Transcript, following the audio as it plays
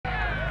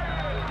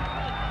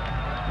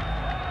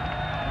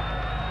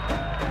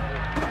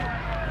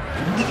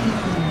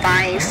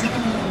5,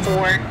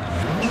 4,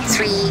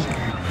 3,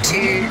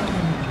 2,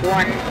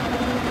 1,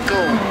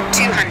 go.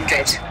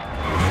 200.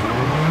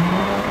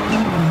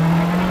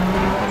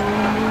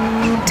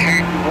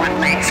 Turn 1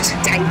 left,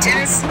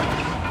 tightens.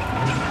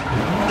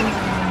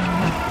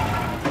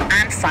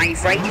 And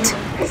 5 right,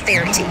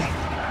 30.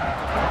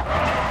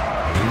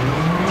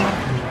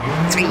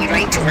 3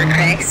 right over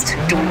crest,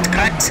 don't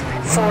cut,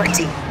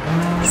 40.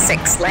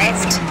 6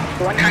 left,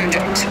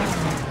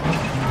 100.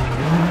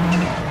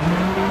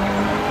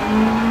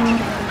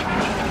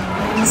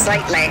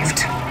 Slight left.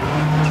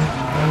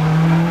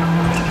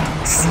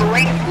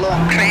 Slowing,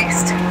 long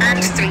crest,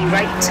 and 3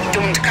 right,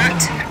 don't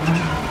cut.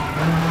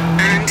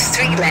 And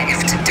 3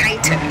 left,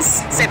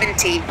 tightens,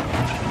 70.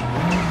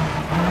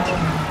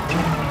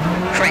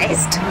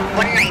 Crest,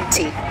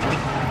 190.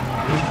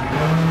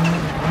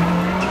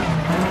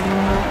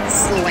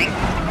 Slowing.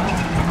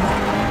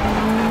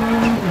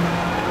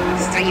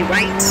 3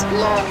 right,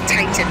 long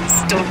tightens,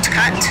 don't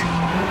cut.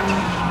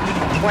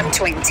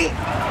 120.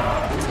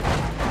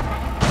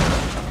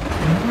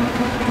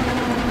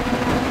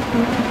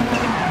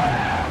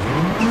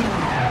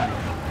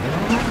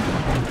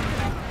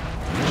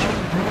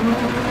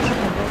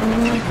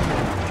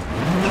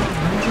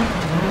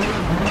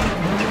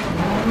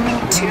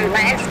 Two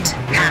left,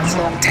 half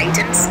long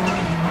tightens.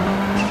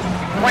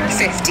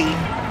 150.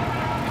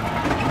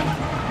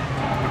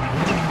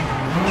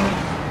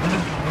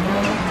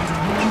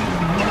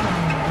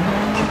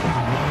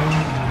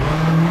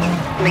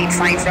 Late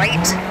 5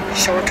 right,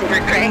 short over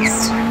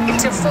crest,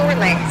 into 4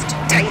 left,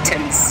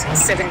 tightens,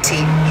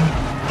 70.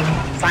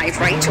 5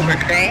 right over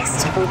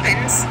crest,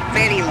 opens,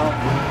 very low.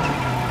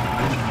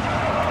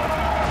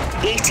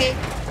 80.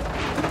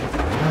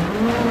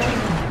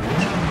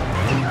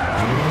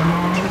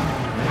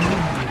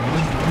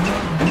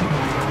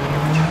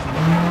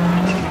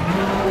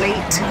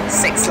 Late,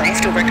 6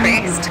 left over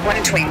crest,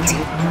 120.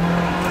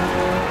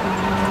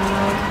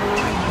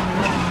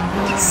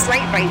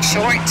 Slight right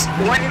short,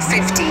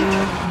 150.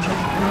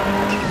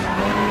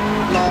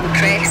 Long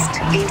crest,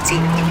 80.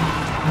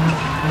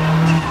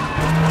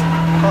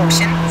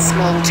 Caution,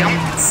 small jump,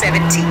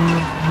 70.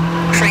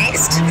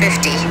 Crest,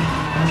 50.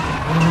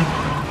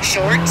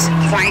 Short,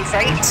 5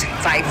 right,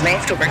 5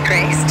 left over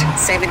crest,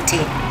 70.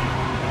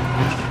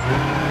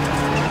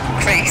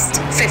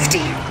 Crest, 50.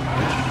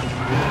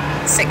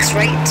 6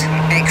 right,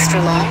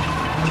 extra long.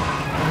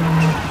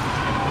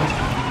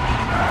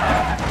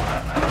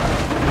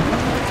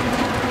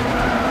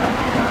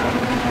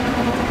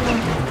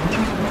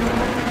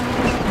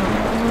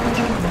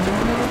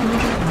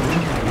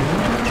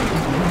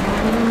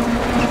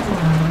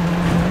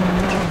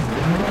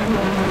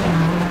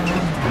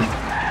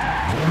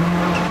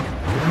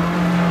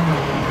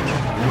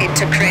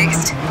 Into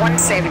crest,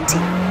 170.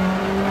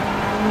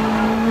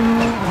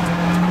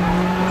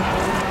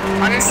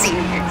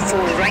 Unseen, 4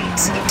 right,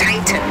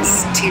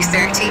 tightens,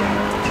 230.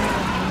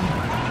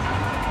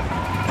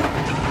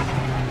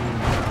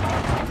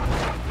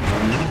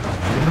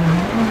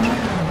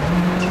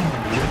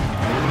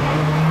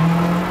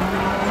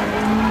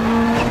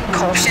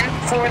 Caution,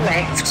 4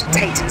 left,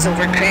 tightens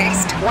over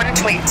crest,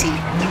 120.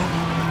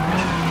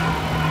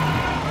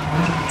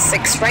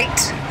 6 right,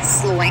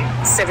 slowing,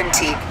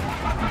 70.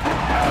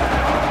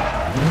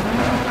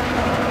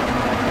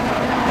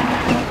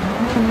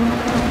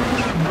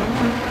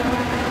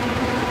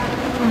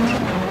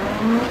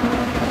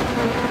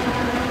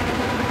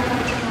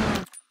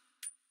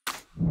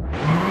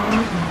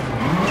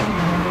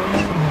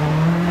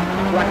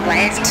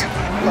 Left,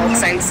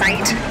 logs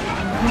outside,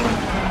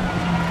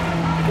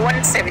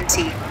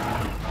 170.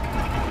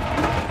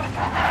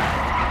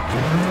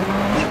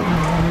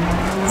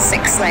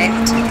 6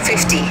 left,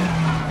 50.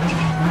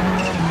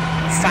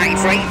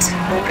 5 right,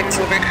 opens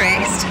over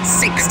crest,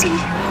 60.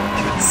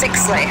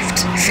 6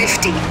 left,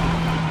 50.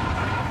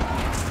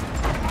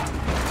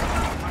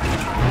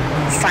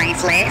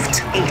 5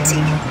 left,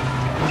 80.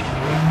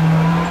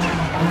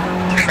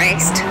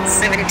 Crest,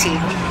 70.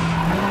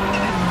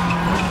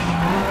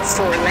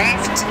 4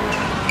 left,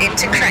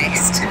 into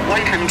crest,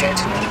 100.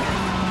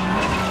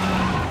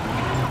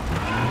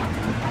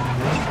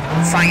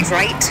 5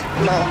 right,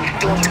 long,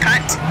 don't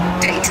cut,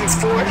 tightens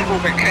 4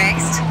 over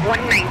crest,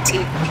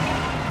 190.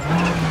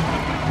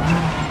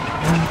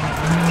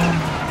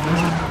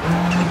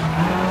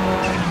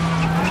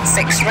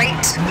 6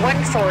 right,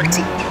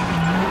 140.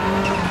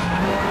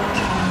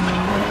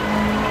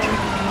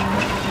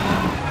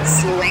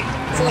 Slowing,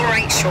 4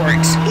 right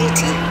short,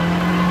 80.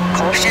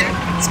 Caution,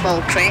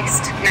 small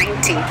crest,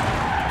 90.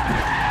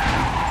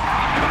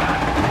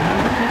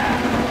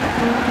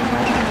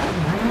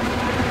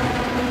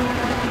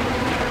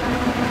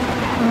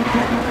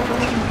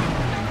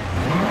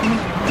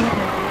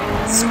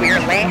 Square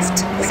left,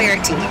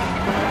 30.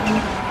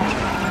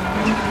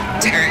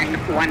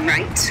 Turn 1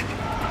 right.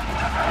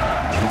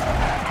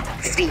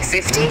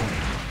 350.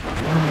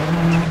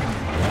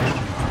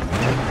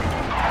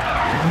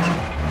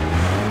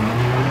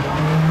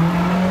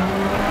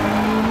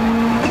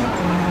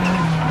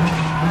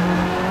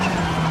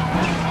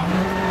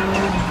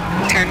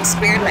 Turn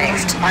square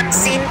left,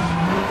 unseen,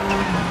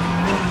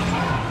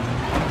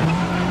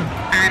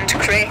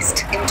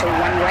 into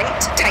one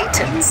right,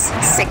 tightens,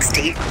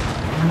 60.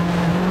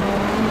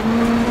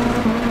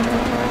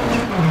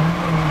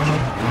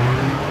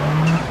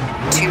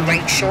 Two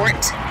right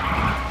short.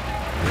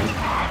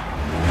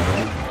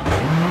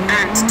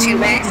 And two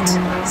left,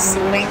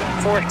 slowing,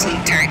 40,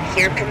 turn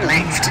hairpin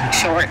left,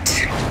 short.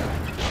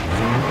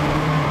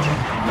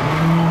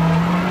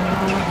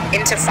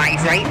 Into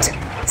five right,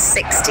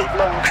 60,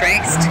 long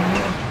crest.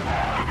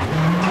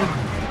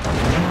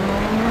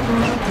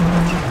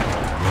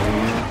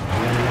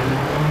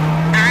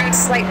 And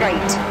slight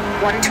right,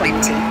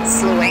 120,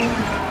 slowing.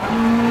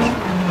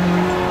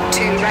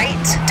 Two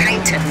right,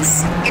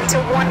 tightens, into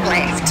one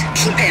left,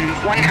 keep in,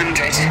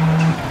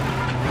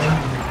 100.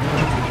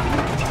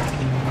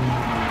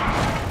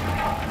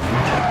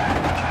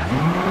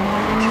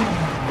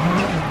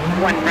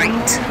 One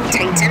right,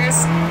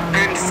 tightens,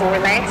 and four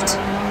left,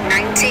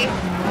 90.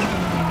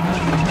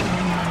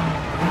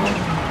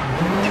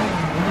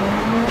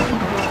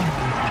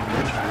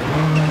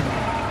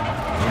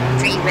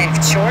 Three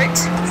left short,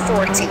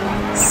 40.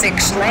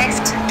 Six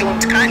left,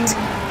 don't cut.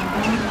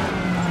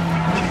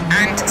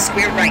 And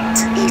square right,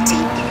 80.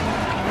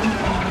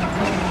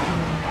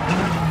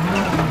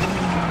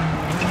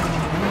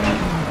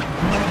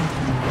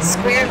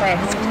 Square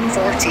left,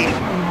 40.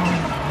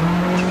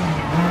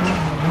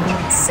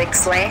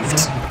 Six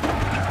left,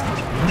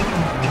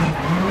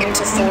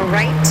 into four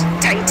right,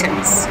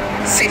 tightens,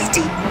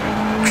 50,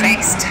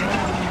 crest,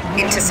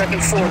 into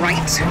second four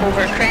right,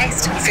 over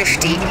crest,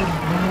 50,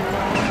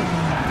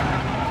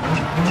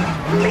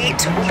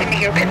 late open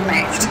hairpin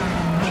left,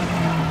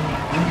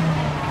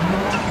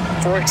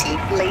 40,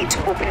 late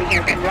open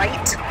hairpin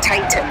right,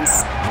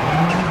 tightens,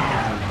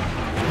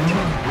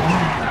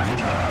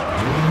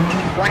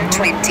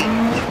 120.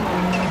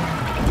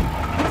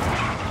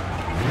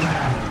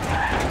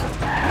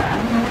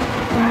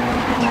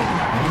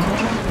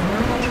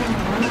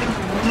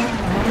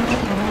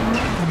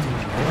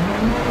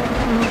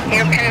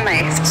 Hairpin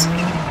left,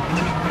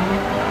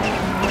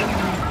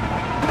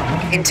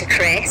 into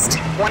crest,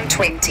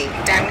 120,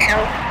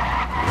 downhill,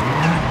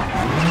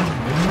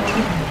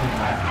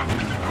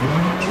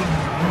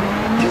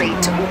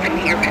 late open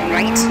hairpin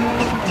right,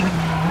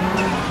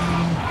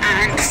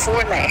 and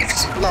four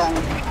left, long.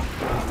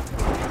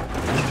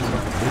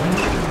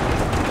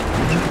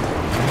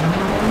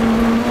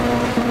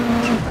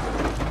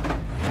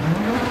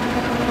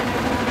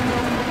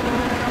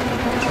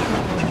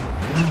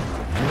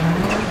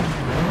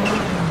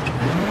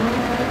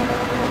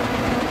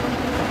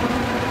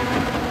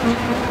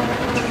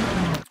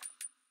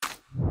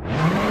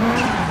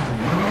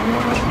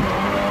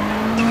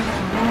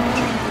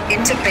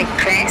 Into big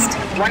crest,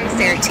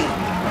 130.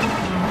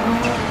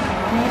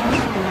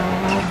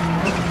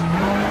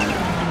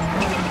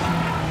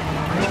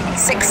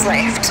 Six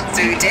left,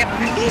 through dip,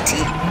 80.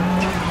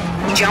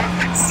 Jump,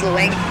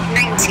 slowing,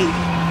 90.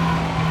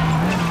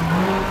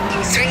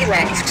 Three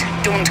left,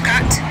 don't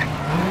cut.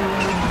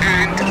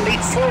 And leap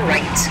four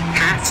right,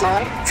 half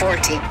long,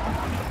 40.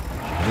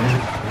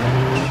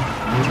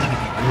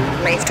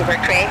 Left over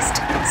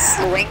crest,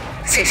 slowing,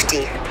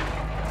 50.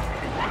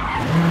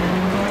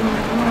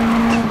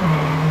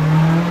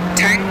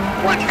 Turn,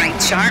 one right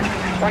sharp,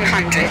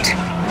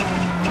 100.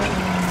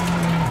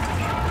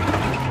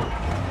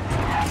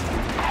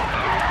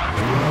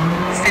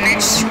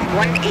 Finish,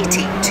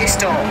 180 to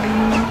stop.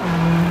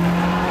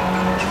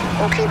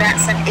 Okay,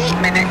 that's an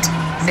 8 minute,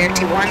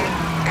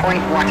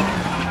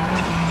 31.1.